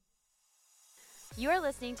You are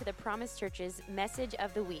listening to the Promise Church's Message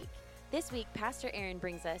of the Week. This week, Pastor Aaron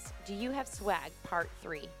brings us Do You Have Swag? Part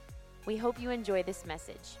 3. We hope you enjoy this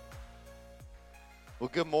message. Well,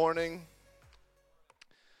 good morning.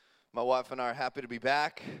 My wife and I are happy to be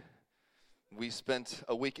back. We spent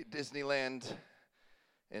a week at Disneyland,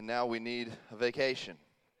 and now we need a vacation.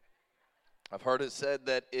 I've heard it said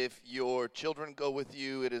that if your children go with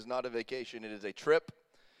you, it is not a vacation, it is a trip.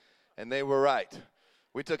 And they were right.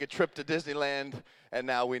 We took a trip to Disneyland, and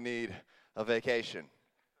now we need a vacation.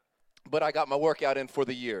 But I got my workout in for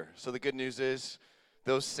the year. So the good news is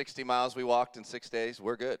those 60 miles we walked in 6 days,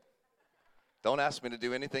 we're good. Don't ask me to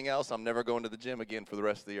do anything else. I'm never going to the gym again for the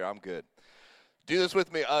rest of the year. I'm good. Do this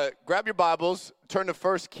with me. Grab your Bibles. Turn to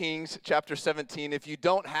 1 Kings chapter 17. If you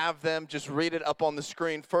don't have them, just read it up on the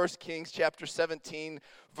screen. 1 Kings chapter 17,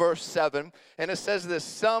 verse 7. And it says this,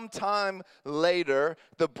 sometime later,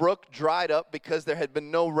 the brook dried up because there had been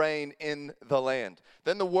no rain in the land.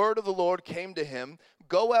 Then the word of the Lord came to him,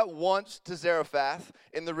 go at once to Zarephath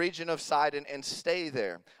in the region of Sidon and stay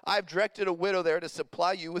there. I have directed a widow there to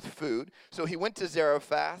supply you with food. So he went to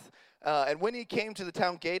Zarephath. And when he came to the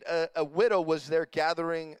town gate, a widow was there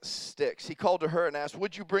gathering sticks. He called to her and asked,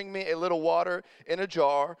 would you bring me a little water in a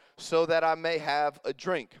jar so that I may have a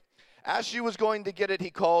drink? As she was going to get it, he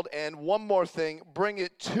called, and one more thing, bring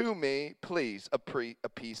it to me, please, a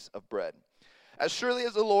piece of bread. As surely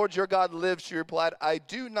as the Lord your God lives, she replied, I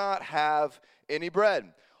do not have any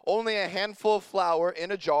bread. Only a handful of flour in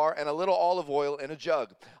a jar and a little olive oil in a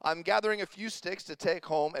jug. I'm gathering a few sticks to take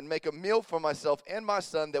home and make a meal for myself and my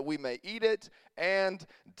son that we may eat it and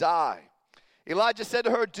die. Elijah said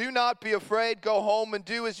to her, do not be afraid. Go home and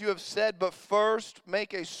do as you have said, but first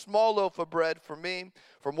make a small loaf of bread for me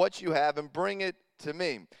from what you have and bring it to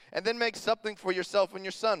me. And then make something for yourself and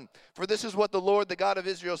your son. For this is what the Lord, the God of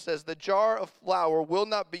Israel, says. The jar of flour will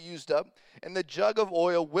not be used up, and the jug of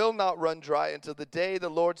oil will not run dry until the day the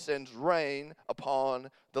Lord sends rain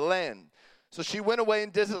upon the land. So she went away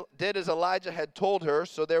and did as Elijah had told her.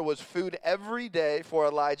 So there was food every day for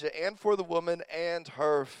Elijah and for the woman and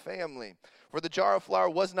her family. For the jar of flour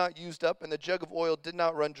was not used up, and the jug of oil did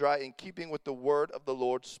not run dry, in keeping with the word of the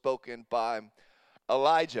Lord spoken by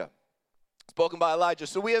Elijah.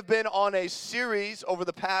 So we have been on a series over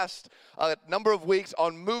the past number of weeks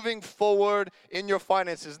on moving forward in your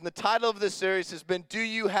finances. And the title of this series has been, Do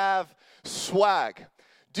You Have Swag?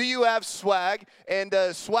 Do you have swag? And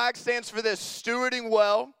swag stands for this, stewarding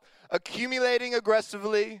well, accumulating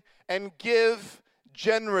aggressively, and give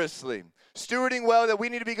generously. Stewarding well, that we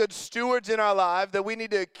need to be good stewards in our life, that we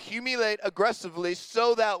need to accumulate aggressively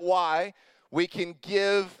so that we can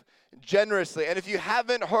give generously. And if you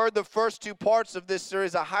haven't heard the first two parts of this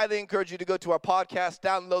series, I highly encourage you to go to our podcast,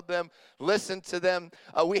 download them, listen to them.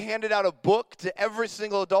 We handed out a book to every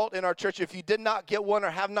single adult in our church. If you did not get one or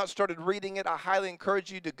have not started reading it, I highly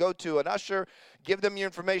encourage you to go to an usher, give them your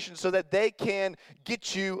information so that they can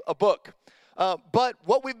get you a book. But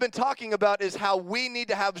what we've been talking about is how we need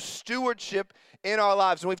to have stewardship in our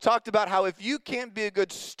lives. And we've talked about how if you can't be a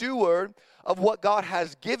good steward of what God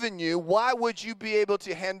has given you, why would you be able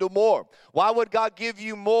to handle more? Why would God give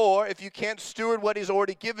you more if you can't steward what He's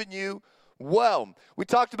already given you well? We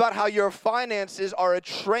talked about how your finances are a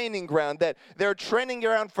training ground, that they're a training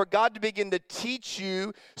ground for God to begin to teach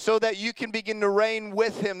you so that you can begin to reign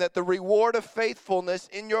with Him, that the reward of faithfulness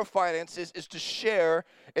in your finances is to share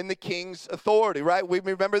in the King's authority, right? We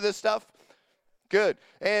remember this stuff? Good.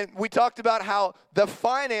 And we talked about how the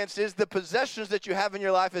finances, the possessions that you have in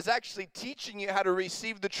your life is actually teaching you how to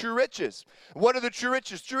receive the true riches. What are the true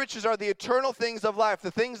riches? True riches are the eternal things of life,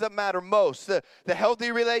 the things that matter most, the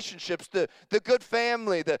healthy relationships, the good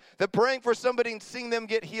family, the praying for somebody and seeing them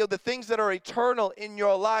get healed, the things that are eternal in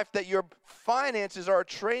your life, that your finances are a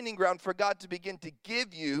training ground for God to begin to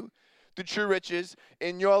give you the true riches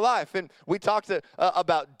in your life. And we talked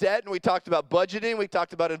about debt, and we talked about budgeting, we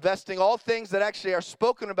talked about investing, all things that actually are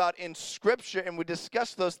spoken about in Scripture, and we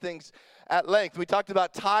discussed those things at length. We talked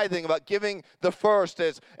about tithing, about giving the first,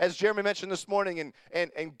 as Jeremy mentioned this morning,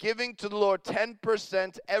 and giving to the Lord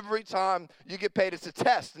 10% every time you get paid. It's a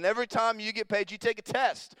test, and every time you get paid, you take a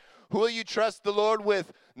test. Who will you trust the Lord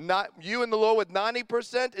with? Not you and the Lord with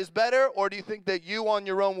 90% is better, or do you think that you on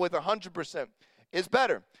your own with 100% is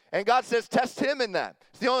better? And God says, test Him in that.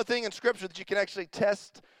 It's the only thing in Scripture that you can actually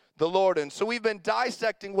test the Lord in. So we've been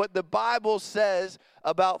dissecting what the Bible says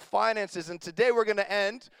about finances. And today we're going to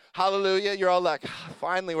end, hallelujah, you're all like,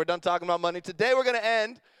 finally, we're done talking about money. Today we're going to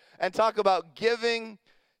end and talk about giving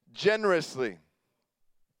generously.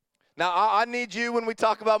 Now, I need you when we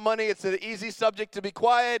talk about money. It's an easy subject to be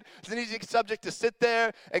quiet. It's an easy subject to sit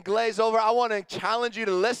there and glaze over. I want to challenge you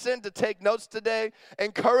to listen, to take notes today.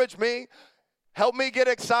 Encourage me. Help me get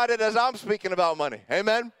excited as I'm speaking about money.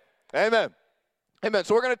 Amen? Amen. Amen.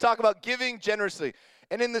 So we're going to talk about giving generously.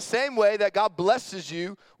 And in the same way that God blesses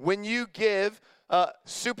you when you give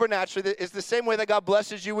supernaturally, is the same way that God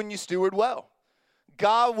blesses you when you steward well.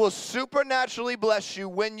 God will supernaturally bless you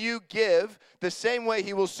when you give, the same way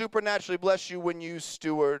he will supernaturally bless you when you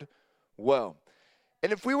steward well.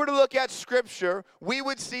 And if we were to look at Scripture, we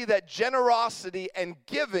would see that generosity and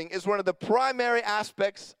giving is one of the primary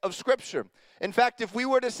aspects of Scripture. In fact, if we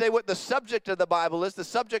were to say what the subject of the Bible is, the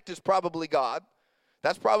subject is probably God.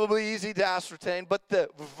 That's probably easy to ascertain, but the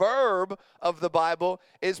verb of the Bible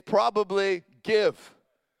is probably give.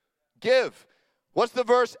 Give. What's the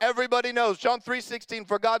verse everybody knows? John 3:16,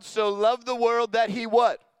 for God so loved the world that he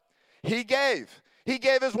what? He gave. He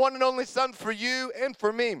gave his one and only Son for you and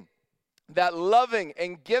for me. That loving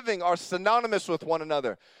and giving are synonymous with one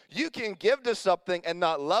another. You can give to something and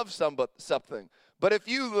not love something. But if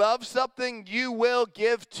you love something, you will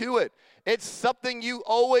give to it. It's something you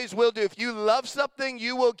always will do. If you love something,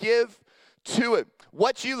 you will give to it.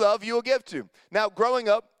 What you love, you will give to. Now, growing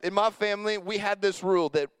up in my family, we had this rule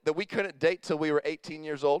that we couldn't date till we were 18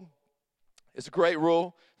 years old. It's a great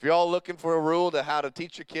rule. If you're all looking for a rule to how to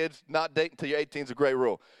teach your kids not date until you're 18 is a great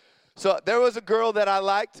rule. So there was a girl that I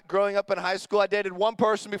liked growing up in high school. I dated one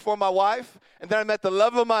person before my wife, and then I met the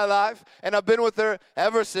love of my life, and I've been with her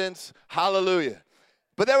ever since. Hallelujah.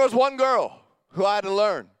 But there was one girl who I had to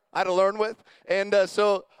learn with, and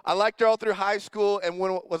so I liked her all through high school, and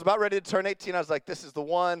when I was about ready to turn 18, I was like, this is the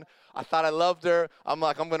one. I thought I loved her. I'm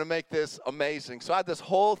like, I'm going to make this amazing. So I had this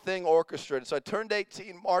whole thing orchestrated. So I turned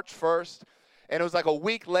 18 March 1st, and it was like a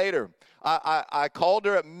week later. I called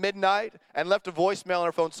her at midnight and left a voicemail on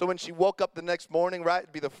her phone, so when she woke up the next morning, right,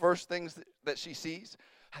 it'd be the first things that she sees.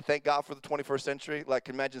 I thank God for the 21st century. Like,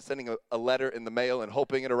 imagine sending a letter in the mail and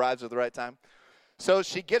hoping it arrives at the right time. So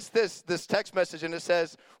she gets this text message, and it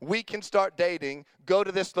says, we can start dating. Go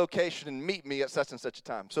to this location and meet me at such and such a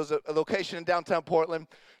time. So it's a location in downtown Portland.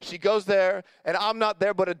 She goes there, and I'm not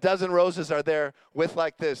there, but a dozen roses are there with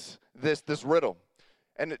like this riddle.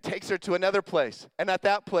 And it takes her to another place. And at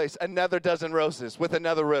that place, another dozen roses with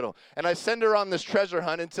another riddle. And I send her on this treasure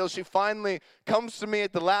hunt until she finally comes to me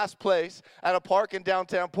at the last place at a park in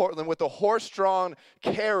downtown Portland with a horse-drawn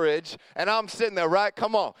carriage. And I'm sitting there, right?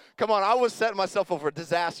 Come on. I was setting myself up for a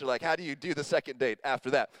disaster. Like, how do you do the second date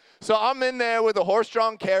after that? So I'm in there with a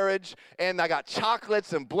horse-drawn carriage, and I got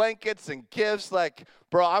chocolates and blankets and gifts. Like,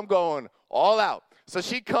 bro, I'm going all out. So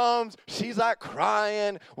she comes, she's like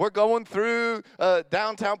crying. We're going through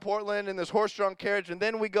downtown Portland in this horse-drawn carriage, and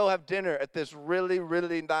then we go have dinner at this really,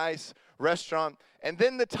 really nice restaurant. And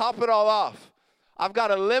then to top it all off, I've got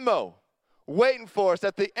a limo waiting for us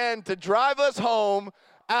at the end to drive us home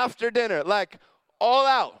after dinner, like all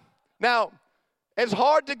out. Now, it's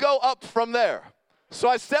hard to go up from there. So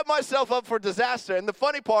I set myself up for disaster. And the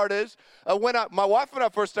funny part is, when my wife and I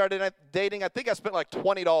first started dating, I think I spent like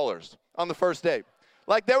 $20 on the first date.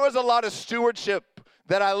 Like, there was a lot of stewardship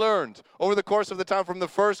that I learned over the course of the time from the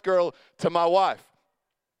first girl to my wife.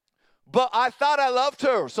 But I thought I loved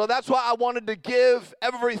her, so that's why I wanted to give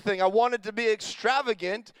everything. I wanted to be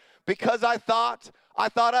extravagant because I thought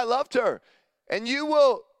I loved her. And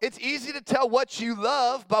it's easy to tell what you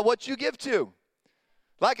love by what you give to.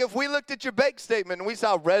 Like, if we looked at your bank statement and we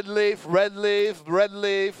saw red leaf,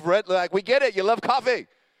 like, we get it. You love coffee.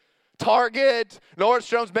 Target,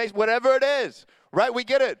 Nordstrom's, whatever it is, right? We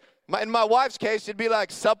get it. In my wife's case, it'd be like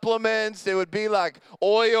supplements. It would be like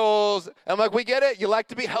oils. I'm like, we get it. You like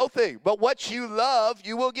to be healthy. But what you love,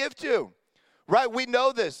 you will give to, right? We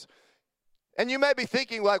know this. And you may be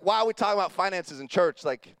thinking, like, why are we talking about finances in church?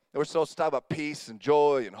 Like, we're supposed to talk about peace and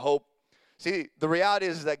joy and hope. See, the reality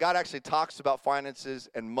is that God actually talks about finances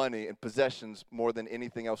and money and possessions more than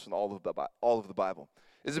anything else in all of the Bible.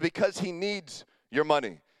 Is it because he needs your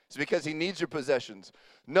money? Is it because he needs your possessions?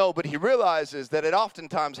 No, but he realizes that it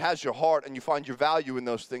oftentimes has your heart and you find your value in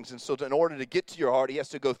those things. And so in order to get to your heart, he has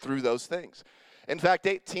to go through those things. In fact,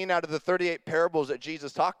 18 out of the 38 parables that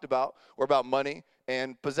Jesus talked about were about money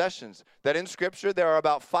and possessions. That in Scripture, there are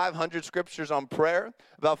about 500 scriptures on prayer,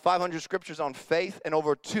 about 500 scriptures on faith, and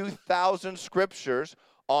over 2,000 scriptures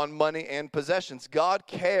on money and possessions. God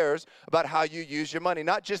cares about how you use your money.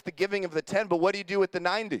 Not just the giving of the 10, but what do you do with the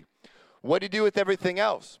 90? What do you do with everything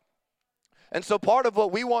else? And so part of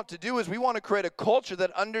what we want to do is we want to create a culture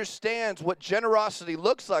that understands what generosity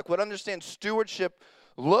looks like, what understands stewardship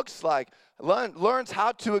looks like, learns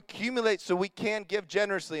how to accumulate so we can give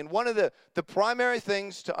generously. And one of the primary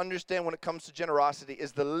things to understand when it comes to generosity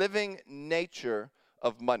is the living nature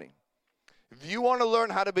of money. If you want to learn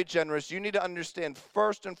how to be generous, you need to understand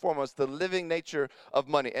first and foremost the living nature of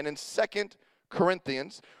money. And in 2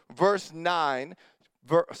 Corinthians,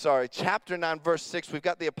 chapter 9, verse 6, we've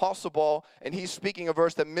got the Apostle Paul, and he's speaking a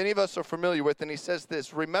verse that many of us are familiar with, and he says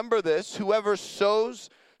this, "Remember this, whoever sows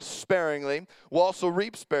sparingly will also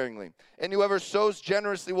reap sparingly, and whoever sows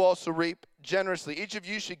generously will also reap generously. Each of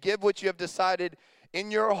you should give what you have decided in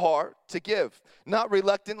your heart to give, not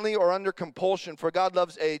reluctantly or under compulsion, for God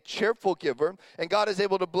loves a cheerful giver, and God is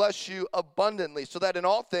able to bless you abundantly, so that in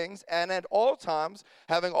all things and at all times,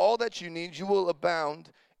 having all that you need, you will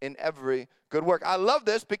abound in every good work." I love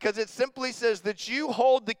this because it simply says that you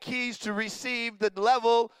hold the keys to receive the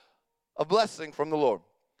level of blessing from the Lord.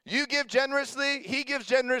 You give generously, he gives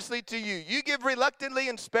generously to you. You give reluctantly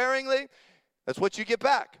and sparingly, that's what you get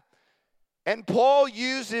back. And Paul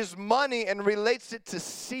uses money and relates it to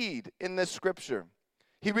seed in this scripture.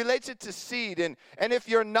 He relates it to seed. And if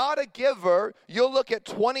you're not a giver, you'll look at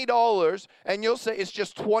 $20 and you'll say it's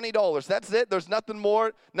just $20. That's it. There's nothing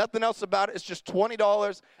more, nothing else about it. It's just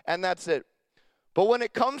 $20 and that's it. But when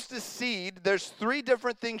it comes to seed, there's 3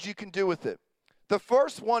 different things you can do with it. The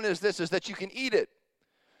first one is this, is that you can eat it.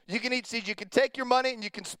 You can eat seed. You can take your money and you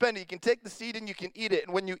can spend it. You can take the seed and you can eat it.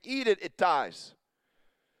 And when you eat it, it dies.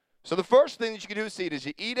 So the first thing that you can do with seed is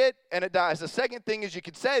you eat it and it dies. The second thing is you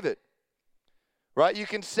can save it. Right? You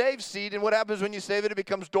can save seed, and what happens when you save it? It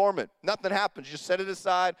becomes dormant. Nothing happens. You just set it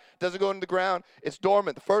aside. It doesn't go into the ground. It's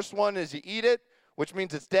dormant. The first one is you eat it, which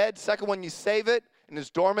means it's dead. Second one, you save it, and it's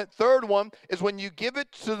dormant. Third one is when you give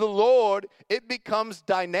it to the Lord, it becomes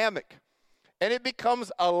dynamic. And it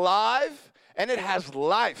becomes alive, and it has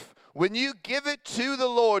life. When you give it to the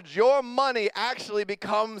Lord, your money actually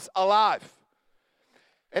becomes alive.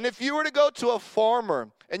 And if you were to go to a farmer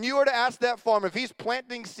and you were to ask that farmer if he's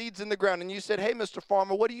planting seeds in the ground and you said, "Hey, Mr.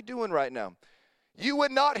 Farmer, what are you doing right now?" You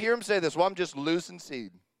would not hear him say this, "Well, I'm just losing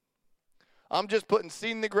seed. I'm just putting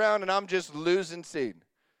seed in the ground and I'm just losing seed."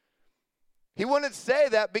 He wouldn't say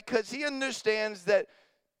that because he understands that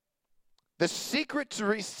the secret to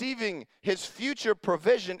receiving his future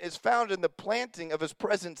provision is found in the planting of his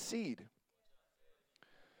present seed.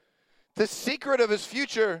 The secret of his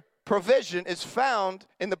future provision is found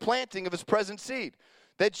in the planting of his present seed.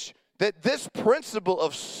 That this principle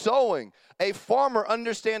of sowing, a farmer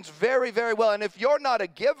understands very, very well. And if you're not a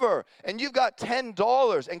giver and you've got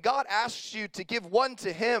 $10 and God asks you to give one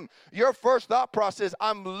to him, your first thought process,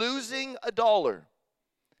 I'm losing $1.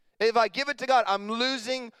 If I give it to God, I'm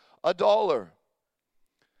losing $1.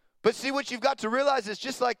 But see, what you've got to realize is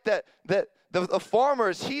just like that the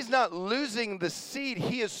farmers, he's not losing the seed.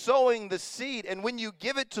 He is sowing the seed. And when you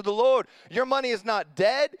give it to the Lord, your money is not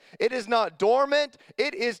dead. It is not dormant.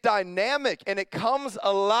 It is dynamic, and it comes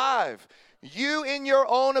alive. You, in your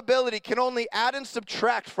own ability, can only add and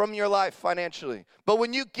subtract from your life financially. But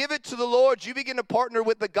when you give it to the Lord, you begin to partner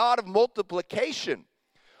with the God of multiplication.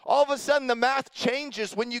 All of a sudden, the math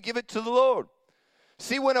changes when you give it to the Lord.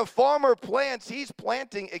 See, when a farmer plants, he's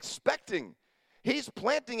planting expecting. He's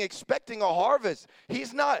planting expecting a harvest.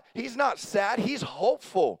 He's not sad. He's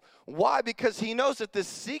hopeful. Why? Because he knows that the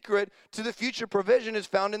secret to the future provision is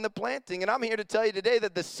found in the planting. And I'm here to tell you today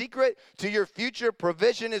that the secret to your future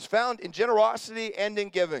provision is found in generosity and in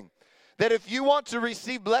giving. That if you want to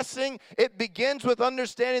receive blessing, it begins with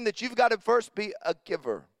understanding that you've got to first be a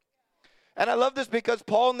giver. And I love this because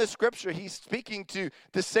Paul in this scripture, he's speaking to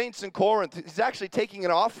the saints in Corinth. He's actually taking an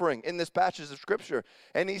offering in this passage of scripture.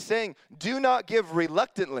 And he's saying, do not give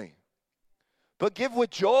reluctantly, but give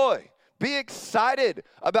with joy. Be excited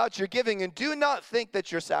about your giving and do not think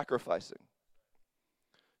that you're sacrificing.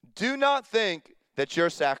 Do not think that you're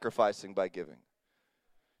sacrificing by giving.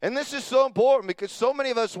 And this is so important because so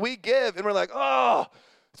many of us, we give and we're like, oh,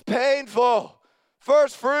 it's painful.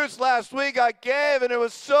 First fruits last week I gave, and it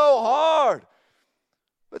was so hard.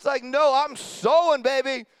 It's like, no, I'm sowing,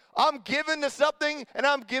 baby. I'm giving to something, and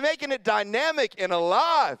I'm making it dynamic and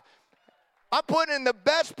alive. I'm putting it in the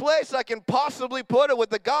best place I can possibly put it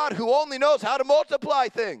with the God who only knows how to multiply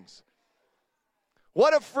things.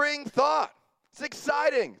 What a freeing thought. It's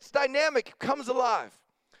exciting. It's dynamic. It comes alive.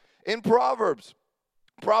 In Proverbs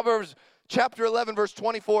chapter 11, verse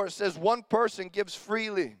 24, it says, one person gives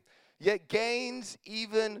freely, yet gains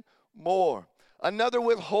even more. Another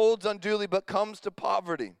withholds unduly, but comes to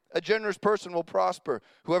poverty. A generous person will prosper.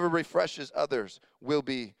 Whoever refreshes others will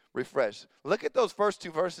be refreshed. Look at those first 2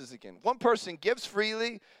 verses again. One person gives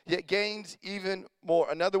freely, yet gains even more.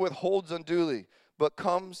 Another withholds unduly, but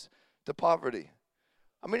comes to poverty.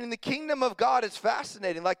 I mean, in the kingdom of God, it's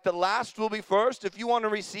fascinating. Like, the last will be first. If you want to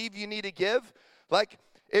receive, you need to give. Like,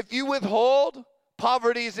 if you withhold,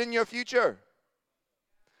 poverty is in your future.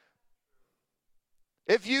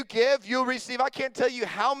 If you give, you'll receive. I can't tell you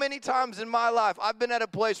how many times in my life I've been at a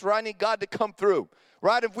place where I need God to come through,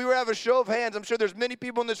 right? If we were to have a show of hands, I'm sure there's many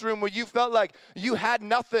people in this room where you felt like you had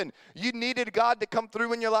nothing. You needed God to come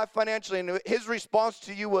through in your life financially, and his response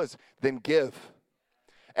to you was, then give.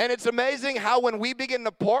 And it's amazing how when we begin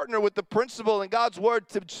to partner with the principle in God's word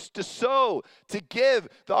to sow, to give,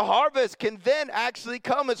 the harvest can then actually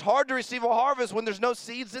come. It's hard to receive a harvest when there's no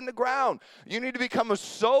seeds in the ground. You need to become a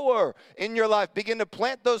sower in your life. Begin to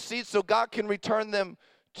plant those seeds so God can return them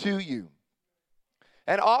to you.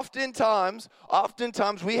 And oftentimes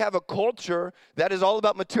we have a culture that is all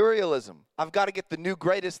about materialism. I've got to get the new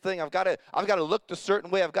greatest thing. I've got to look a certain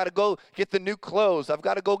way. I've got to go get the new clothes. I've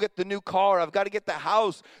got to go get the new car. I've got to get the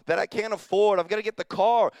house that I can't afford. I've got to get the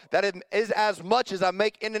car that is as much as I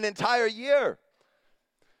make in an entire year.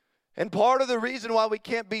 And part of the reason why we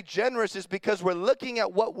can't be generous is because we're looking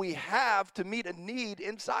at what we have to meet a need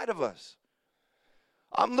inside of us.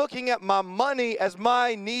 I'm looking at my money as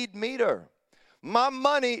my need meter. My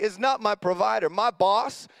money is not my provider. My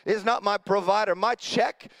boss is not my provider. My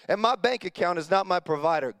check and my bank account is not my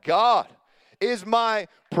provider. God is my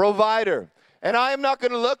provider. And I am not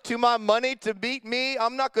going to look to my money to beat me.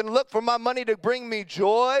 I'm not going to look for my money to bring me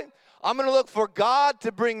joy. I'm going to look for God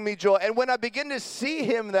to bring me joy. And when I begin to see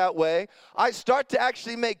him that way, I start to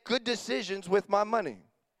actually make good decisions with my money.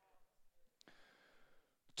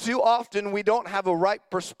 Too often we don't have a right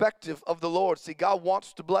perspective of the Lord. See, God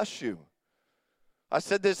wants to bless you. I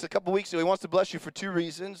said this a couple weeks ago. He wants to bless you for two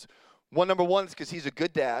reasons. Number one is because he's a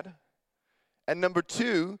good dad. And number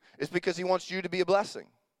two is because he wants you to be a blessing.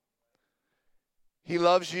 He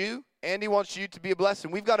loves you, and he wants you to be a blessing.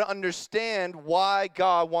 We've got to understand why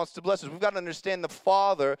God wants to bless us. We've got to understand the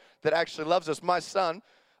Father that actually loves us. My son,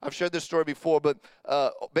 I've shared this story before, but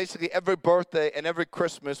basically every birthday and every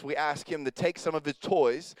Christmas, we ask him to take some of his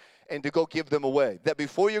toys and to go give them away. That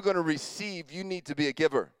before you're going to receive, you need to be a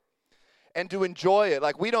giver. And to enjoy it.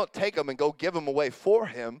 Like, we don't take them and go give them away for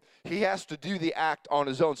him. He has to do the act on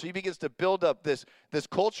his own. So he begins to build up this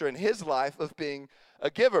culture in his life of being a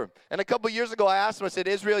giver. And a couple years ago, I asked him, I said,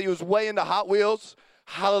 Israel, he was way into Hot Wheels.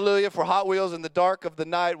 Hallelujah for Hot Wheels in the dark of the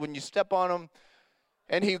night when you step on them.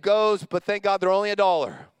 And he goes, but thank God they're only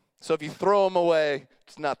 $1. So if you throw them away,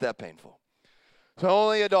 it's not that painful. So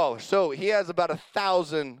only $1. So he has about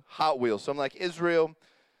 1,000 Hot Wheels. So I'm like, Israel,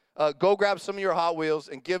 go grab some of your Hot Wheels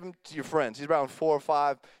and give them to your friends. He's around 4 or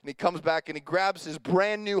 5, and he comes back and he grabs his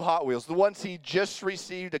brand new Hot Wheels, the ones he just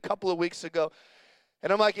received a couple of weeks ago.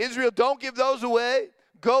 And I'm like, Israel, don't give those away.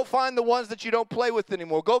 Go find the ones that you don't play with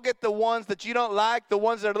anymore. Go get the ones that you don't like, the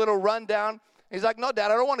ones that are a little run down. He's like, no,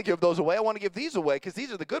 Dad, I don't want to give those away. I want to give these away because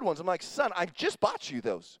these are the good ones. I'm like, son, I just bought you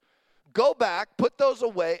those. Go back, put those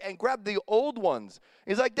away, and grab the old ones.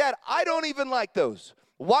 He's like, Dad, I don't even like those.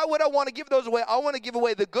 Why would I want to give those away? I want to give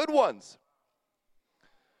away the good ones.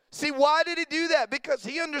 See, why did he do that? Because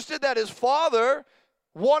he understood that his father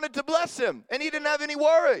wanted to bless him, and he didn't have any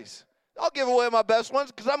worries. I'll give away my best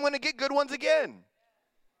ones because I'm going to get good ones again.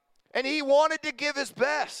 And he wanted to give his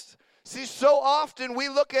best. See, so often we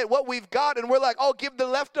look at what we've got, and we're like, oh, give the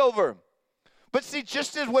leftover. But see,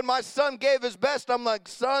 just as when my son gave his best, I'm like,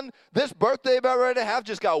 son, this birthday I'm about ready to have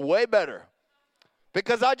just got way better.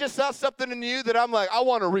 Because I just saw something in you that I'm like, I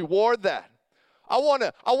want to reward that. I want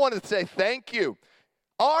to say thank you.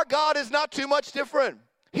 Our God is not too much different.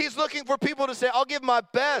 He's looking for people to say, I'll give my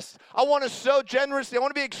best. I want to sow generously. I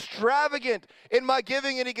want to be extravagant in my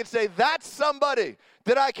giving. And he can say, that's somebody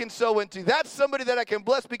that I can sow into. That's somebody that I can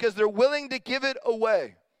bless because they're willing to give it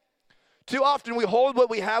away. Too often we hold what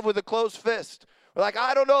we have with a closed fist. We're like,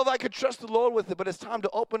 I don't know if I could trust the Lord with it, but it's time to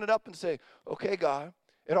open it up and say, okay, God,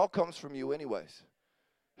 it all comes from you anyways.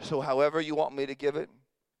 So however you want me to give it,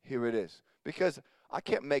 here it is. Because I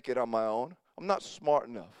can't make it on my own. I'm not smart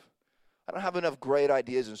enough. I don't have enough great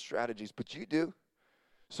ideas and strategies, but you do.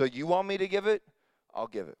 So you want me to give it? I'll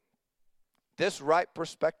give it. This right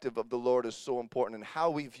perspective of the Lord is so important, and how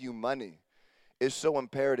we view money is so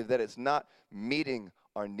imperative that it's not meeting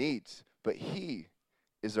our needs, but He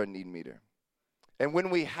is our need meter. And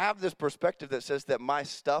when we have this perspective that says that my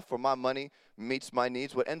stuff or my money meets my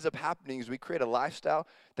needs, what ends up happening is we create a lifestyle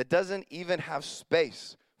that doesn't even have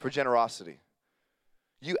space for generosity.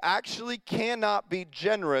 You actually cannot be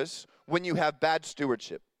generous when you have bad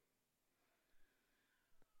stewardship.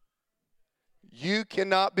 You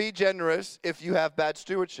cannot be generous if you have bad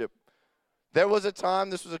stewardship. There was a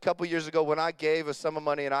time, this was a couple years ago, when I gave a sum of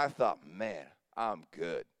money and I thought, man, I'm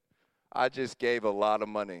good. I just gave a lot of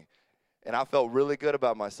money. And I felt really good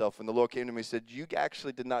about myself. And the Lord came to me and said, you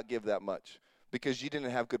actually did not give that much because you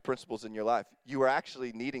didn't have good principles in your life. You were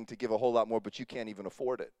actually needing to give a whole lot more, but you can't even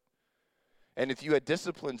afford it. And if you had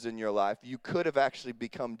disciplines in your life, you could have actually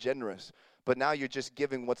become generous. But now you're just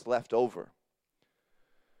giving what's left over.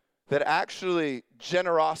 That actually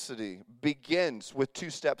generosity begins with 2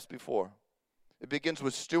 steps before. It begins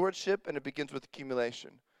with stewardship and it begins with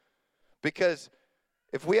accumulation. Because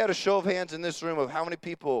if we had a show of hands in this room of how many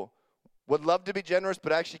people would love to be generous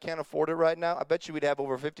but actually can't afford it right now, I bet you we'd have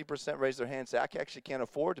over 50% raise their hand and say, I actually can't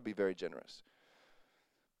afford to be very generous.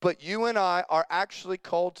 But you and I are actually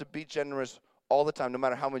called to be generous all the time, no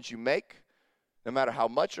matter how much you make, no matter how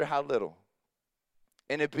much or how little.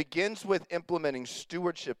 And it begins with implementing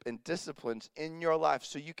stewardship and disciplines in your life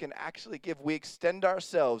so you can actually give. We extend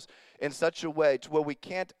ourselves in such a way to where we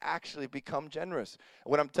can't actually become generous.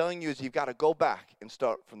 What I'm telling you is you've got to go back and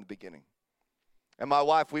start from the beginning. And my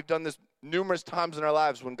wife, we've done this numerous times in our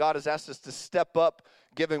lives. When God has asked us to step up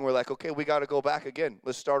giving, we're like, okay, we got to go back again.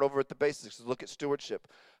 Let's start over at the basics. Let's look at stewardship.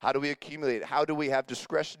 How do we accumulate? How do we have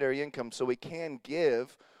discretionary income so we can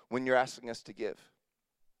give when you're asking us to give?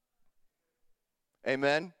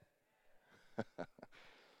 Amen?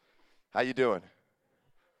 How you doing?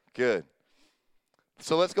 Good.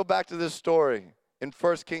 So let's go back to this story. In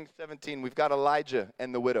 1 Kings 17, we've got Elijah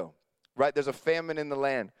and the widow, right? There's a famine in the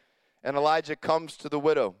land. And Elijah comes to the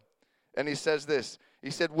widow, and he says this.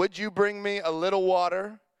 He said, would you bring me a little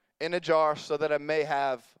water in a jar so that I may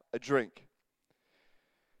have a drink?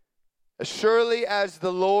 As surely as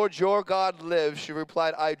the Lord your God lives, she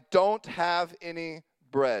replied, I don't have any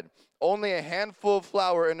bread, only a handful of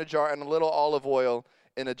flour in a jar and a little olive oil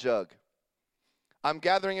in a jug. I'm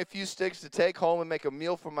gathering a few sticks to take home and make a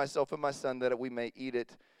meal for myself and my son that we may eat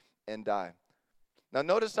it and die. Now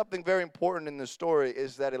notice something very important in this story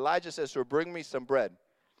is that Elijah says to her, bring me some bread.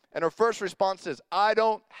 And her first response is, I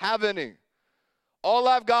don't have any. All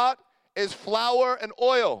I've got is flour and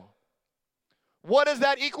oil. What does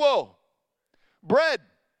that equal? Bread.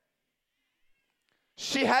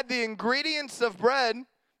 She had the ingredients of bread,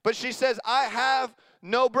 but she says, I have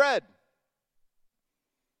no bread.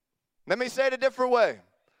 Let me say it a different way.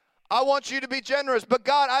 I want you to be generous, but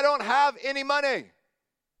God, I don't have any money.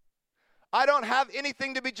 I don't have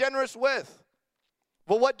anything to be generous with.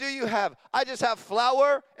 Well, what do you have? I just have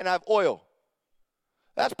flour and I have oil.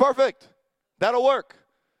 That's perfect. That'll work.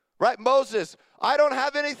 Right? Moses, I don't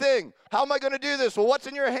have anything. How am I going to do this? Well, what's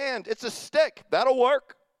in your hand? It's a stick. That'll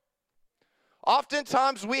work.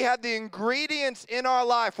 Oftentimes, we have the ingredients in our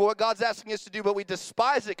life for what God's asking us to do, but we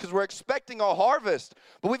despise it because we're expecting a harvest.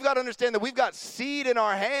 But we've got to understand that we've got seed in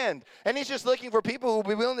our hand, and he's just looking for people who will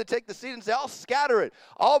be willing to take the seed and say, I'll scatter it.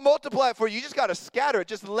 I'll multiply it for you. You just got to scatter it.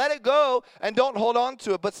 Just let it go and don't hold on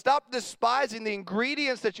to it. But stop despising the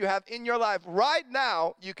ingredients that you have in your life. Right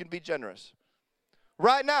now, you can be generous.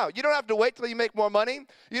 Right now. You don't have to wait till you make more money.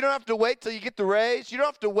 You don't have to wait till you get the raise. You don't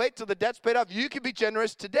have to wait till the debt's paid off. You can be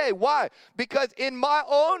generous today. Why? Because in my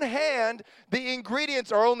own hand, the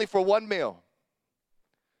ingredients are only for one meal.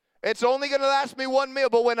 It's only going to last me one meal,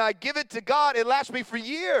 but when I give it to God, it lasts me for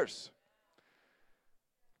years.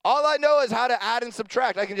 All I know is how to add and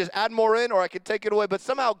subtract. I can just add more in or I can take it away, but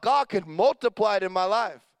somehow God can multiply it in my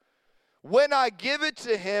life. When I give it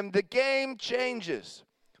to him, the game changes.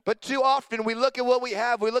 But too often we look at what we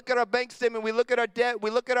have, we look at our bank statement, we look at our debt, we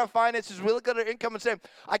look at our finances, we look at our income and say,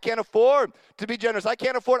 I can't afford to be generous. I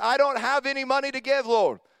don't have any money to give,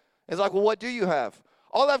 Lord. It's like, well, what do you have?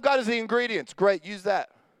 All I've got is the ingredients. Great, use that.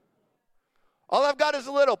 All I've got is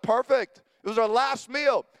a little. Perfect. It was our last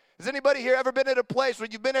meal. Has anybody here ever been at a place where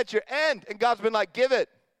you've been at your end and God's been like, give it?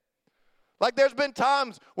 Like there's been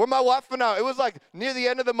times where my wife and I, it was like near the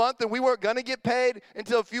end of the month and we weren't going to get paid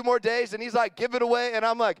until a few more days. And he's like, give it away. And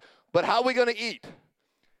I'm like, but how are we going to eat?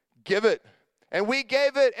 Give it. And we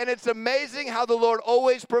gave it. And it's amazing how the Lord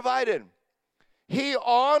always provided. He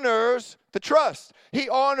honors the trust. He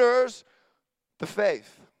honors the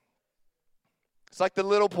faith. It's like the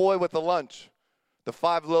little boy with the lunch, the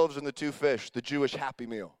 5 loaves and the 2 fish, the Jewish Happy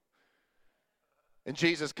Meal. And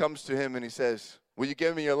Jesus comes to him and he says, will you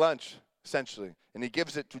give me your lunch? Essentially. And he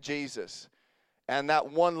gives it to Jesus. And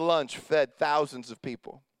that one lunch fed thousands of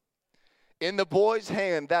people. In the boy's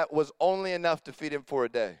hand, that was only enough to feed him for a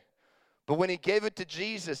day. But when he gave it to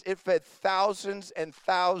Jesus, it fed thousands and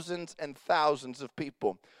thousands and thousands of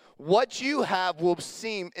people. What you have will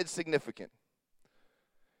seem insignificant.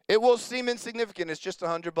 It will seem insignificant. It's just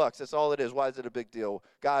 $100. That's all it is. Why is it a big deal?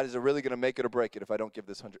 God, is it really going to make it or break it if I don't give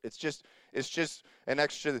this 100? It's just an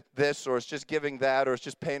extra this, or it's just giving that, or it's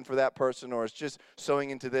just paying for that person, or it's just sowing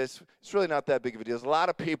into this. It's really not that big of a deal. There's a lot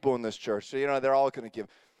of people in this church, so they're all going to give.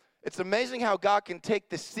 It's amazing how God can take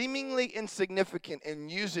the seemingly insignificant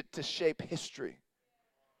and use it to shape history.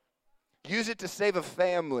 Use it to save a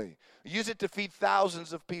family. Use it to feed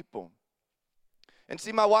thousands of people. And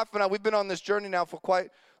see, my wife and I, we've been on this journey now for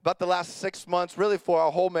about the last 6 months, really for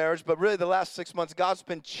our whole marriage, but really the last 6 months, God's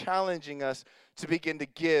been challenging us to begin to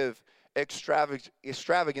give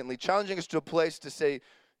extravagantly, challenging us to a place to say,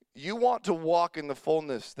 you want to walk in the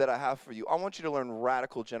fullness that I have for you. I want you to learn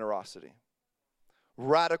radical generosity.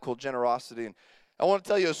 Radical generosity. And I want to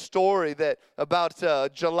tell you a story that about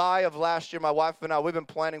July of last year, my wife and I, we've been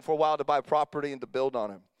planning for a while to buy property and to build on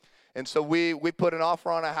it. And so we put an offer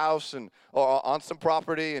on a house or on some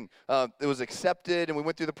property, and it was accepted, and we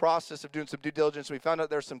went through the process of doing some due diligence, and we found out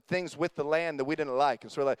there were some things with the land that we didn't like.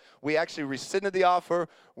 And so we actually rescinded the offer.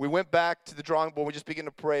 We went back to the drawing board. We just began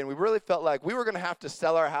to pray, and we really felt like we were going to have to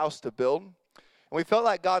sell our house to build. And we felt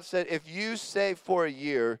like God said, if you save for a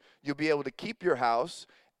year, you'll be able to keep your house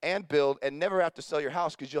and build and never have to sell your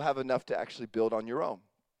house because you'll have enough to actually build on your own.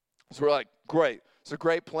 So we're like, great. It's a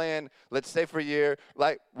great plan. Let's stay for a year.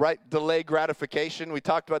 Delay gratification. We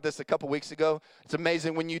talked about this a couple weeks ago. It's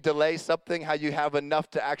amazing when you delay something, how you have enough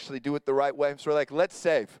to actually do it the right way. So we're like, let's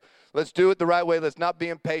save. Let's do it the right way. Let's not be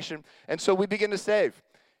impatient. And so we begin to save.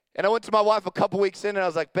 And I went to my wife a couple weeks in, and I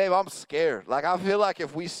was like, babe, I'm scared. I feel like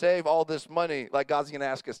if we save all this money, God's going to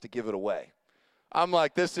ask us to give it away. I'm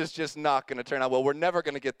like, this is just not going to turn out well. We're never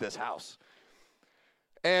going to get this house.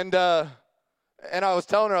 And I was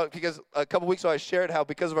telling her, because a couple weeks ago I shared how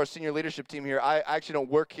because of our senior leadership team here, I actually don't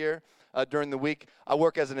work here during the week. I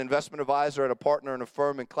work as an investment advisor at a partner in a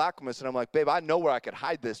firm in Clackamas, and I'm like, babe, I know where I could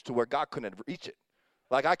hide this to where God couldn't reach it.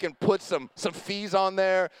 I can put some fees on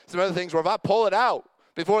there, some other things where if I pull it out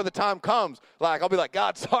before the time comes, I'll be like,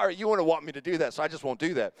 God, sorry, you wouldn't want me to do that, so I just won't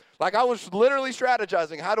do that. I was literally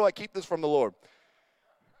strategizing, how do I keep this from the Lord?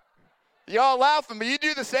 Y'all laughing, but you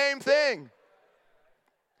do the same thing.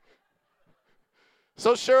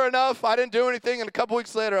 So sure enough, I didn't do anything, and a couple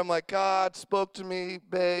weeks later, I'm like, God spoke to me,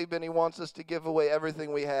 babe, and he wants us to give away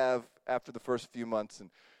everything we have after the first few months. And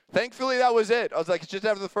thankfully, that was it. I was like, it's just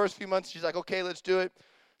after the first few months. She's like, okay, let's do it.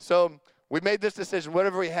 So we made this decision.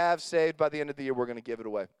 Whatever we have saved, by the end of the year, we're going to give it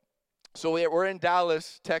away. So we're in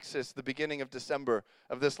Dallas, Texas, the beginning of December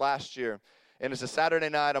of this last year. And it's a Saturday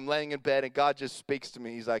night. I'm laying in bed, and God just speaks to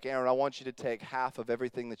me. He's like, Aaron, I want you to take half of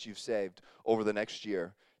everything that you've saved over the next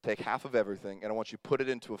year. Take half of everything, and I want you to put it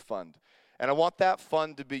into a fund. And I want that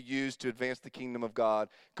fund to be used to advance the kingdom of God,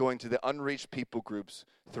 going to the unreached people groups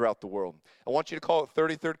throughout the world. I want you to call it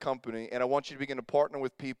 33rd Company, and I want you to begin to partner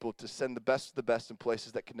with people to send the best of the best in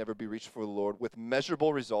places that can never be reached for the Lord with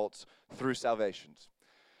measurable results through salvations.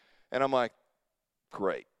 And I'm like,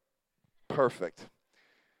 great, perfect.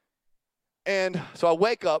 And so I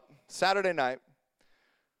wake up Saturday night.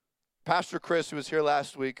 Pastor Chris, who was here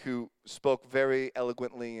last week, who spoke very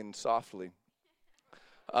eloquently and softly,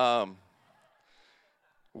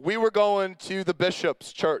 we were going to the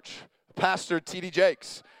Bishop's church, Pastor T.D.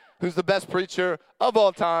 Jakes, who's the best preacher of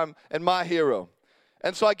all time and my hero.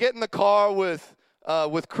 And so I get in the car with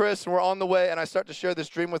Chris, and we're on the way, and I start to share this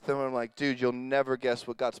dream with him, and I'm like, dude, you'll never guess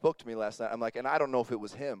what God spoke to me last night. I'm like, and I don't know if it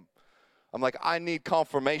was him. I'm like, I need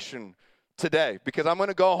confirmation today, because I'm going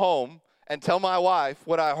to go home and tell my wife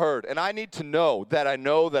what I heard. And I need to know that I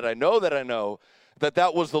know that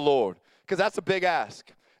that was the Lord. Because that's a big ask.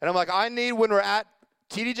 And I'm like, I need, when we're at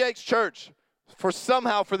T.D. Jakes' church, for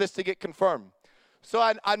this to get confirmed. So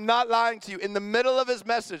I'm not lying to you. In the middle of his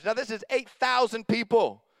message, now this is 8,000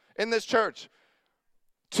 people in this church.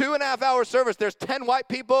 2.5 hour service. There's 10 white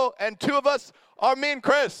people, and 2 of us are me and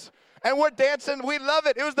Chris. And we're dancing. We love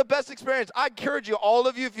it. It was the best experience. I encourage you, all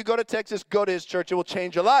of you, if you go to Texas, go to his church. It will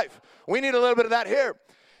change your life. We need a little bit of that here.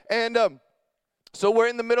 And so we're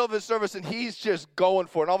in the middle of his service, and he's just going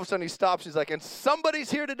for it. And all of a sudden he stops. He's like, and somebody's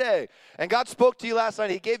here today. And God spoke to you last night.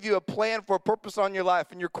 He gave you a plan for a purpose on your life,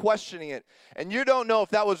 and you're questioning it. And you don't know if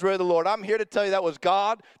that was really the Lord. I'm here to tell you that was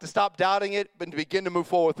God, to stop doubting it and to begin to move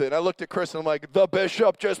forward with it. And I looked at Chris, and I'm like, the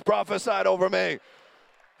bishop just prophesied over me.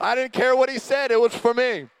 I didn't care what he said. It was for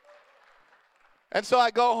me. And so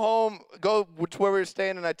I go home, go to where we were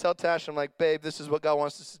staying, and I tell Tash, I'm like, babe, this is what God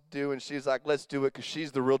wants us to do. And she's like, let's do it, because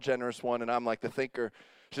she's the real generous one, and I'm like the thinker.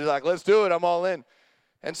 She's like, let's do it. I'm all in.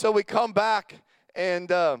 And so we come back, and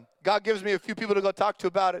God gives me a few people to go talk to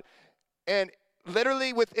about it. And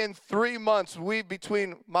literally within 3 months,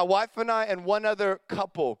 between my wife and I and one other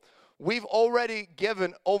couple, we've already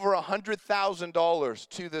given over $100,000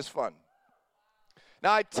 to this fund.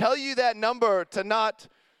 Now, I tell you that number to not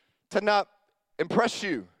impress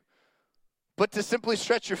you, but to simply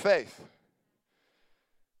stretch your faith.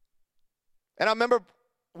 And I remember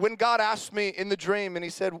when God asked me in the dream, and he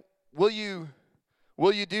said, will you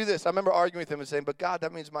do this? I remember arguing with him and saying, but God,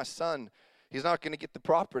 that means my son, he's not going to get the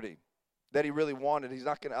property that he really wanted. He's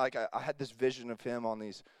not going to, I had this vision of him on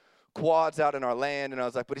these quads out in our land, and I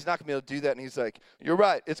was like, but he's not going to be able to do that. And he's like, you're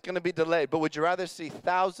right, it's going to be delayed, but would you rather see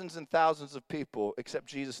thousands and thousands of people accept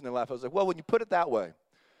Jesus in their life? I was like, well, when you put it that way,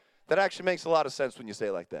 that actually makes a lot of sense when you say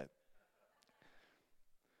it like that.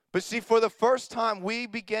 But see, for the first time, we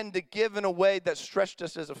began to give in a way that stretched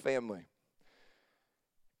us as a family.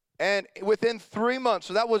 And within 3 months,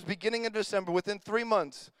 so that was beginning of December, within 3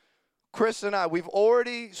 months, Chris and I, we've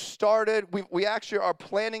already started, we actually are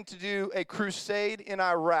planning to do a crusade in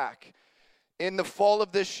Iraq in the fall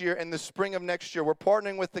of this year and the spring of next year. We're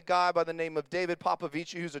partnering with a guy by the name of David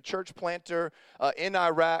Popovich, who's a church planter in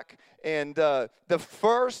Iraq. And the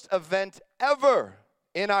first event ever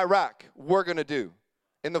in Iraq we're going to do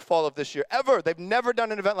in the fall of this year. Ever. They've never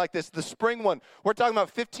done an event like this. The spring one, we're talking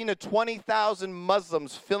about 15 to 20,000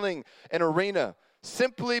 Muslims filling an arena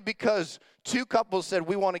simply because 2 couples said,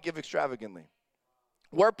 we want to give extravagantly.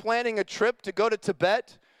 We're planning a trip to go to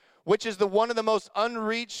Tibet, which is one of the most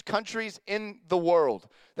unreached countries in the world.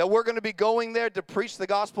 That we're going to be going there to preach the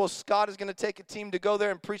gospel. Scott is going to take a team to go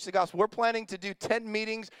there and preach the gospel. We're planning to do 10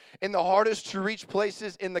 meetings in the hardest to reach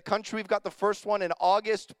places in the country. We've got the first one in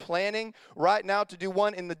August, planning right now to do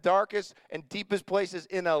one in the darkest and deepest places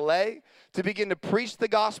in LA to begin to preach the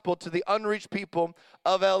gospel to the unreached people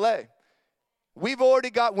of LA. We've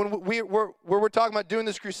already got, when we're talking about doing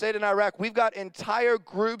this crusade in Iraq, we've got entire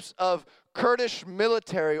groups of Kurdish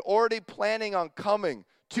military already planning on coming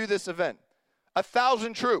to this event.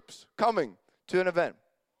 1,000 troops coming to an event.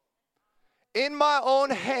 In my own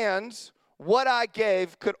hands, what I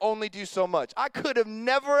gave could only do so much. I could have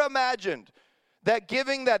never imagined that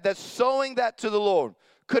giving that sowing that to the Lord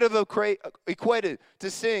could have equated to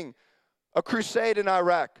seeing a crusade in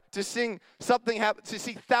Iraq, to seeing something happen, to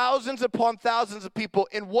see thousands upon thousands of people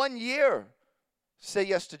in 1 year say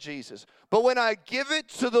yes to Jesus. But when I give it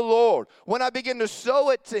to the Lord, when I begin to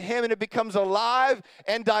sow it to Him and it becomes alive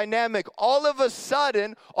and dynamic, all of a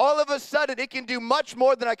sudden, it can do much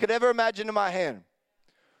more than I could ever imagine in my hand.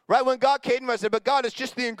 Right? When God came to me, I said, but God, it's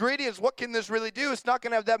just the ingredients. What can this really do? It's not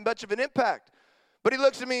going to have that much of an impact. But He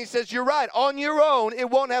looks at me and He says, you're right. On your own, it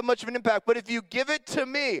won't have much of an impact. But if you give it to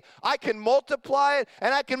me, I can multiply it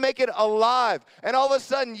and I can make it alive. And all of a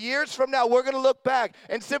sudden, years from now, we're going to look back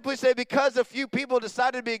and simply say, because a few people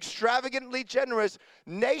decided to be extravagantly generous,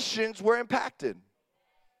 nations were impacted.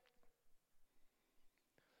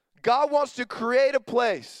 God wants to create a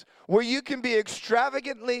place where you can be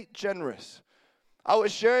extravagantly generous. I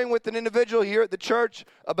was sharing with an individual here at the church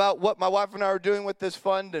about what my wife and I are doing with this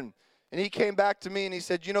fund, and he came back to me and he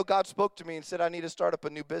said, you know, God spoke to me and said, I need to start up a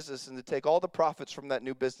new business and to take all the profits from that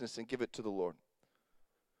new business and give it to the Lord.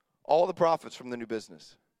 All the profits from the new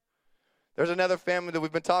business. There's another family that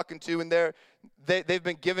we've been talking to, and they've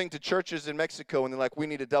been giving to churches in Mexico, and they're like, we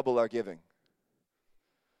need to double our giving.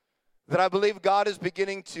 That I believe God is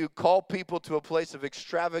beginning to call people to a place of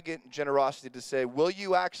extravagant generosity to say, will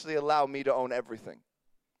you actually allow me to own everything?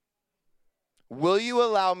 Will you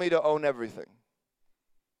allow me to own everything?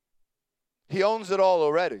 He owns it all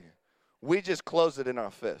already. We just close it in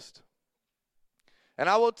our fist. And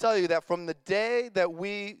I will tell you that from the day that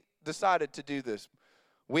we decided to do this,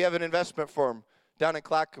 we have an investment firm down in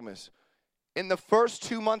Clackamas. In the first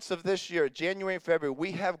 2 months of this year, January and February,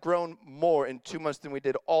 we have grown more in 2 months than we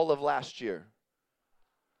did all of last year.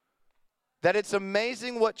 That it's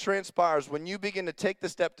amazing what transpires when you begin to take the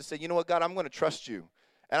step to say, you know what, God, I'm going to trust you.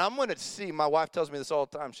 And I'm going to see, my wife tells me this all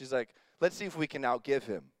the time. She's like, let's see if we can outgive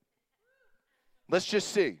Him. Let's just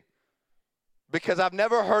see. Because I've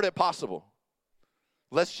never heard it possible.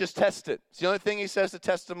 Let's just test it. It's the only thing He says to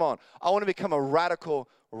test Him on. I want to become a radical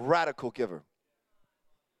giver.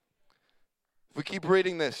 If we keep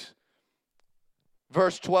reading this,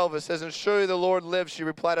 verse 12, it says, and surely the Lord lives. She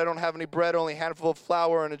replied, I don't have any bread, only a handful of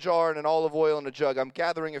flour in a jar and an olive oil in a jug. I'm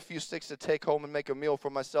gathering a few sticks to take home and make a meal for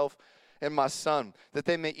myself and my son, that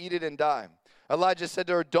they may eat it and die. Elijah said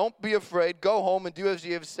to her, don't be afraid. Go home and do as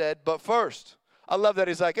you have said. But first, I love that.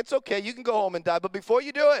 He's like, it's okay. You can go home and die. But before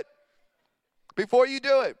you do it,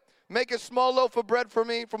 make a small loaf of bread for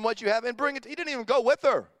me from what you have and bring it. He didn't even go with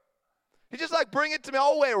her. He just like, bring it to me.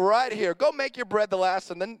 I'll wait right here. Go make your bread the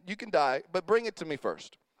last and then you can die. But bring it to me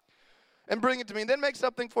first. And bring it to me. And then make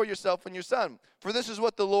something for yourself and your son. For this is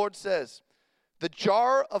what the Lord says. The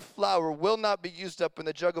jar of flour will not be used up, and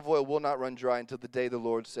the jug of oil will not run dry until the day the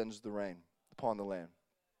Lord sends the rain upon the land.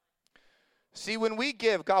 See, when we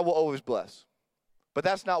give, God will always bless. But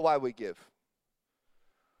that's not why we give.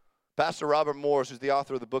 Pastor Robert Morris, who's the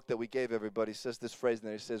author of the book that we gave everybody, says this phrase in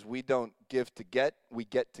there. He says, we don't give to get, we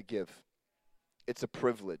get to give. It's a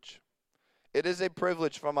privilege. It is a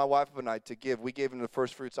privilege for my wife and I to give. We gave in the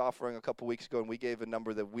first fruits offering a couple weeks ago, and we gave a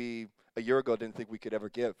number that we, a year ago, didn't think we could ever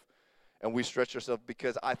give. And we stretched ourselves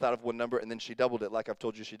because I thought of one number, and then she doubled it like I've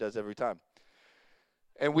told you she does every time.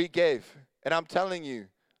 And we gave. And I'm telling you,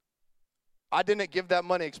 I didn't give that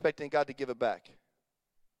money expecting God to give it back.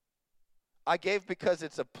 I gave because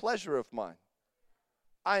it's a pleasure of mine.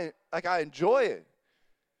 I enjoy it.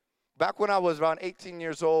 Back when I was around 18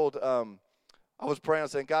 years old, I was praying. I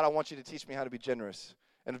was saying, God, I want you to teach me how to be generous.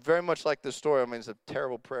 And very much like this story, I mean, it's a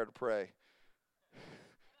terrible prayer to pray.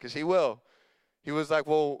 Because he will. He was like,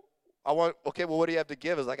 well, what do you have to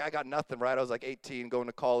give? I was like, I got nothing, right? I was like 18, going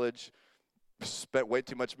to college, spent way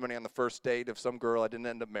too much money on the first date of some girl I didn't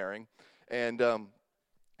end up marrying. And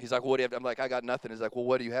he's like, well, what do you have? I'm like, I got nothing. He's like, well,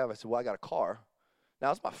 what do you have? I said, well, I got a car. Now,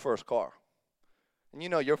 it's my first car. And you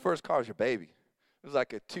know, your first car is your baby. It was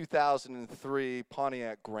like a 2003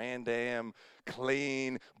 Pontiac Grand Am,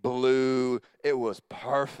 clean, blue. It was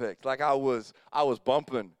perfect. Like I was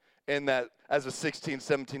bumping in that as a 16,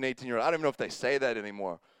 17, 18-year-old. I don't even know if they say that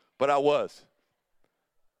anymore, but I was.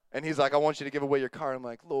 And he's like, I want you to give away your car. I'm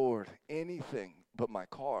like, Lord, anything but my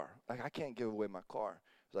car. Like, I can't give away my car.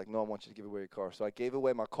 He's like, no, I want you to give away your car. So I gave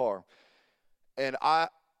away my car. And I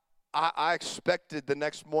expected the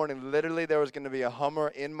next morning, literally there was going to be a Hummer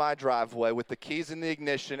in my driveway with the keys in the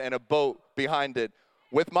ignition and a boat behind it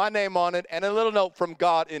with my name on it and a little note from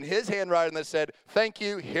God in his handwriting that said, thank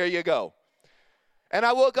you, here you go. And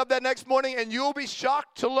I woke up that next morning, and you will be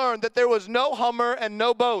shocked to learn that there was no Hummer and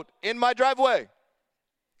no boat in my driveway.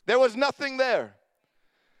 There was nothing there.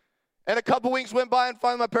 And a couple weeks went by, and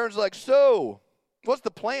finally my parents were like, so, what's the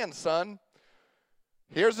plan, son?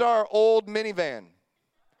 Here's our old minivan.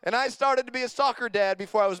 And I started to be a soccer dad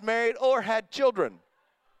before I was married or had children.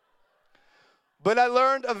 But I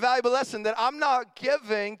learned a valuable lesson that I'm not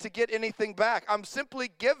giving to get anything back. I'm simply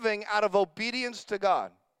giving out of obedience to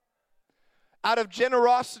God, out of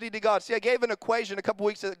generosity to God. See, I gave an equation a couple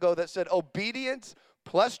weeks ago that said obedience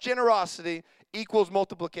plus generosity equals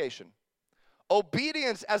multiplication.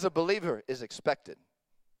 Obedience as a believer is expected.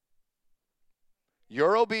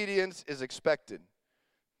 Your obedience is expected.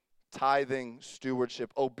 Tithing,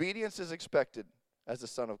 stewardship. Obedience is expected as a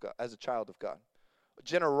son of God, as a child of God.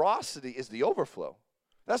 Generosity is the overflow.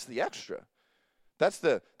 That's the extra. That's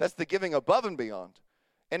the giving above and beyond.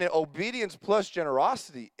 And in obedience plus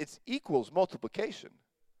generosity, it equals multiplication.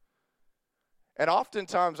 And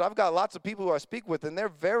oftentimes, I've got lots of people who I speak with, and they're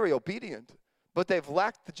very obedient, but they've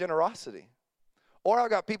lacked the generosity. Or I've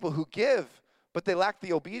got people who give, but they lack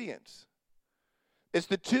the obedience. It's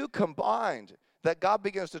the two combined that God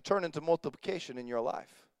begins to turn into multiplication in your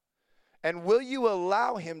life. And will you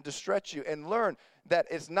allow him to stretch you and learn that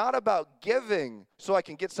it's not about giving so I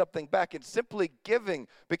can get something back. It's simply giving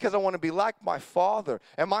because I want to be like my Father.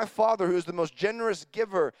 And my Father, who is the most generous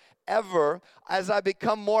giver ever, as I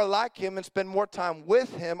become more like him and spend more time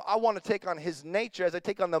with him, I want to take on his nature as I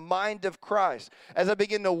take on the mind of Christ. As I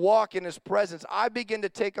begin to walk in his presence, I begin to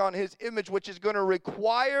take on his image, which is going to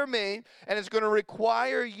require me and it's going to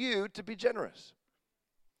require you to be generous.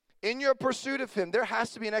 In your pursuit of him, there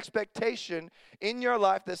has to be an expectation in your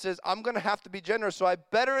life that says, I'm going to have to be generous, so I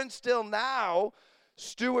better instill now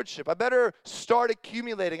stewardship. I better start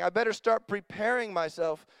accumulating. I better start preparing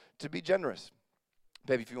myself to be generous.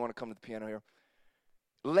 Baby, if you want to come to the piano here.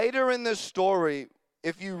 Later in this story,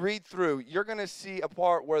 if you read through, you're going to see a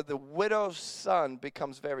part where the widow's son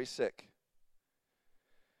becomes very sick.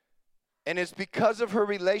 And it's because of her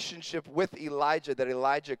relationship with Elijah that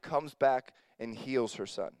Elijah comes back and heals her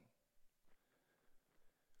son.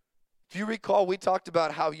 If you recall, we talked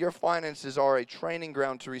about how your finances are a training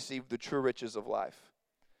ground to receive the true riches of life.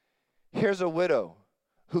 Here's a widow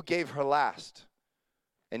who gave her last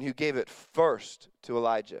and who gave it first to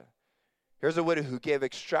Elijah. Here's a widow who gave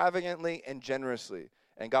extravagantly and generously.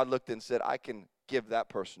 And God looked and said, I can give that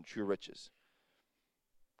person true riches.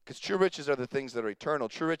 Because true riches are the things that are eternal.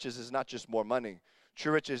 True riches is not just more money.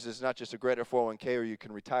 True riches is not just a greater 401k or you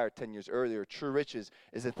can retire 10 years earlier. True riches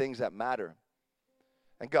is the things that matter.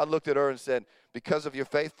 And God looked at her and said, because of your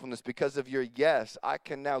faithfulness, because of your yes, I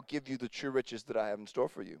can now give you the true riches that I have in store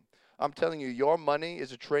for you. I'm telling you, your money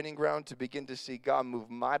is a training ground to begin to see God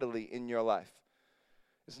move mightily in your life.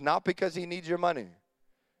 It's not because he needs your money.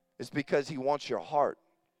 It's because he wants your heart.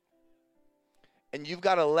 And you've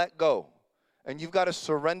got to let go. And you've got to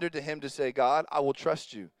surrender to him to say, God, I will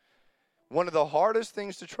trust you. One of the hardest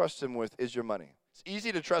things to trust him with is your money. It's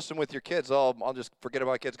easy to trust him with your kids. Oh, I'll just forget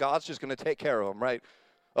about kids. God's just going to take care of them, right?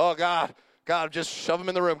 Oh, God, just shove them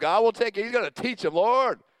in the room. God will take it. He's going to teach them,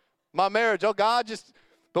 Lord. My marriage, oh, God, just.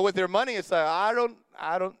 But with your money, it's like, I don't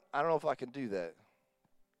know if I can do that.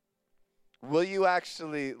 Will you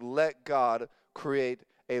actually let God create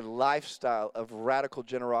a lifestyle of radical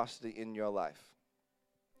generosity in your life?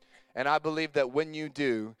 And I believe that when you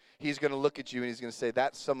do, he's going to look at you and he's going to say,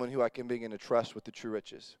 that's someone who I can begin to trust with the true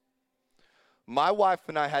riches. My wife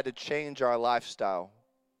and I had to change our lifestyle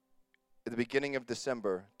at the beginning of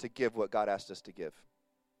December to give what God asked us to give.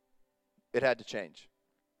 It had to change.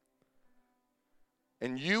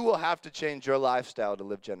 And you will have to change your lifestyle to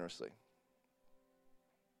live generously.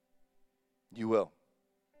 You will.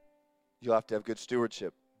 You'll have to have good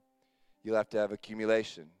stewardship. You'll have to have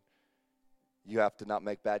accumulation. You have to not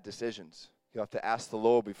make bad decisions. You have to ask the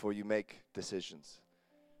Lord before you make decisions.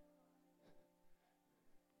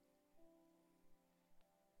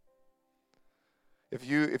 If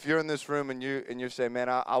you're in this room and you're saying, man,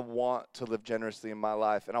 I want to live generously in my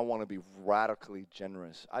life and I want to be radically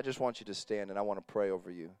generous, I just want you to stand and I want to pray over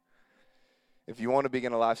you. If you want to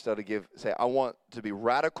begin a lifestyle to give, say, I want to be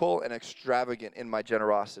radical and extravagant in my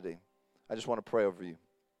generosity. I just want to pray over you.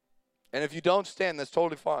 And if you don't stand, that's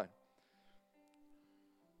totally fine.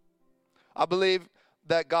 I believe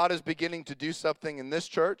that God is beginning to do something in this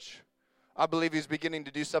church. I believe he's beginning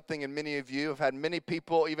to do something in many of you. I've had many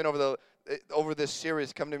people, even over this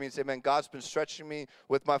series, come to me and say, man, God's been stretching me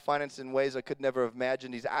with my finances in ways I could never have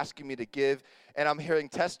imagined. He's asking me to give. And I'm hearing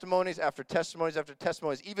testimonies after testimonies after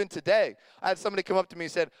testimonies. Even today, I had somebody come up to me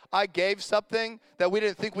and said, I gave something that we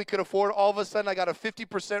didn't think we could afford. All of a sudden, I got a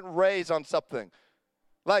 50% raise on something.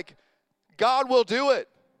 Like, God will do it.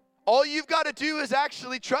 All you've got to do is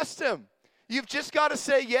actually trust him. You've just got to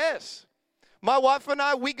say yes. My wife and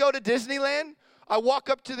I, we go to Disneyland. I walk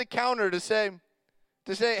up to the counter to say,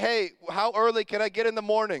 hey, how early can I get in the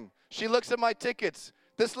morning? She looks at my tickets.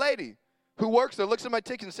 This lady who works there looks at my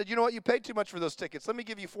tickets and said, you know what, you paid too much for those tickets. Let me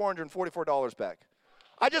give you $444 back.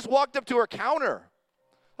 I just walked up to her counter.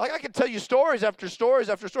 Like, I can tell you stories after stories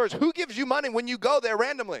after stories. Who gives you money when you go there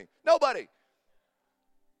randomly? Nobody.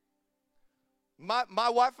 My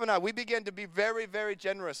wife and I, we began to be very, very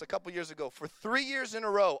generous a couple years ago. For 3 years in a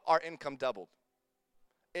row, our income doubled.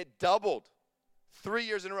 It doubled 3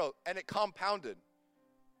 years in a row, and it compounded.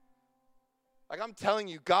 Like, I'm telling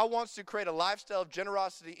you, God wants to create a lifestyle of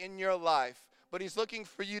generosity in your life, but he's looking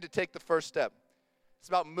for you to take the first step. It's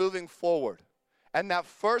about moving forward. And that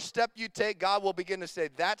first step you take, God will begin to say,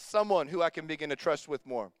 that's someone who I can begin to trust with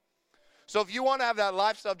more. So if you want to have that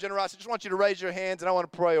lifestyle of generosity, I just want you to raise your hands, and I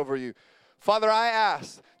want to pray over you. Father, I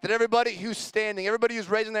ask that everybody who's standing, everybody who's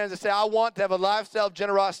raising their hands and say, I want to have a lifestyle of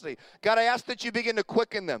generosity. God, I ask that you begin to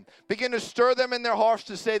quicken them. Begin to stir them in their hearts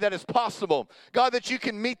to say that it's possible. God, that you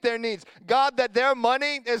can meet their needs. God, that their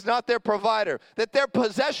money is not their provider. That their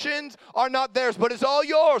possessions are not theirs, but it's all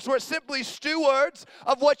yours. We're simply stewards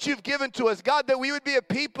of what you've given to us. God, that we would be a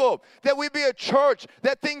people, that we be a church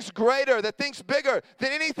that thinks greater, that thinks bigger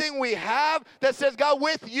than anything we have, that says, God,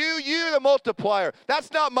 with you, you're the multiplier.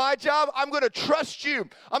 That's not my job. I'm going to trust you.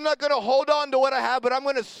 I'm not going to hold on to what I have, but I'm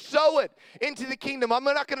going to sow it into the kingdom. I'm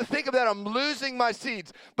not going to think of that I'm losing my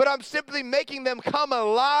seeds, but I'm simply making them come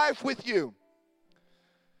alive with you.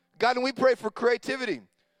 God, and we pray for creativity,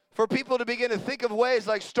 for people to begin to think of ways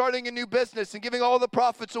like starting a new business and giving all the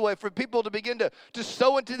profits away, for people to begin to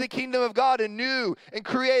sow into the kingdom of God in new and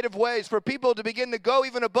creative ways, for people to begin to go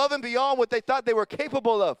even above and beyond what they thought they were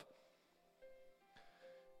capable of.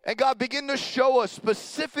 And God, begin to show us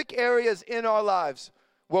specific areas in our lives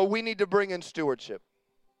where we need to bring in stewardship.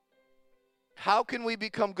 How can we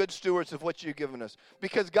become good stewards of what you've given us?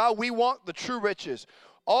 Because, God, we want the true riches.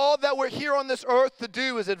 All that we're here on this earth to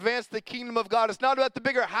do is advance the kingdom of God. It's not about the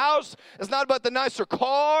bigger house. It's not about the nicer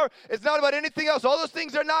car. It's not about anything else. All those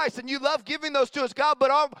things are nice, and you love giving those to us, God, but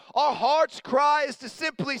our heart's cry is to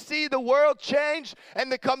simply see the world change and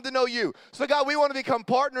to come to know you. So, God, we want to become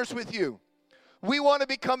partners with you. We want to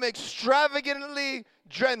become extravagantly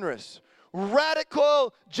generous,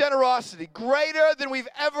 radical generosity, greater than we've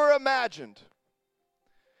ever imagined.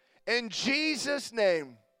 In Jesus'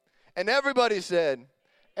 name. And everybody said,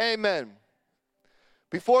 amen.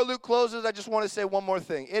 Before Luke closes, I just want to say one more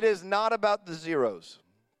thing. It is not about the zeros.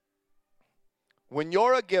 When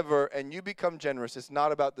you're a giver and you become generous, it's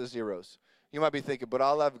not about the zeros. You might be thinking, but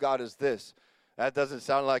all I've got is this. That doesn't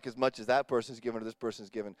sound like as much as that person's given or this person's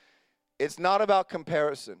given. It's not about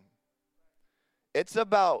comparison. It's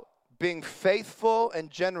about being faithful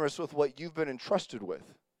and generous with what you've been entrusted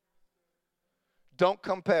with. Don't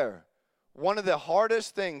compare. One of the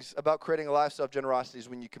hardest things about creating a lifestyle of generosity is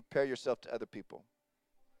when you compare yourself to other people.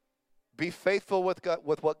 Be faithful with God,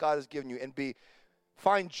 with what God has given you, and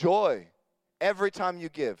find joy every time you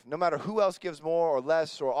give, no matter who else gives more or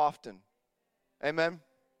less or often. Amen?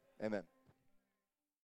 Amen.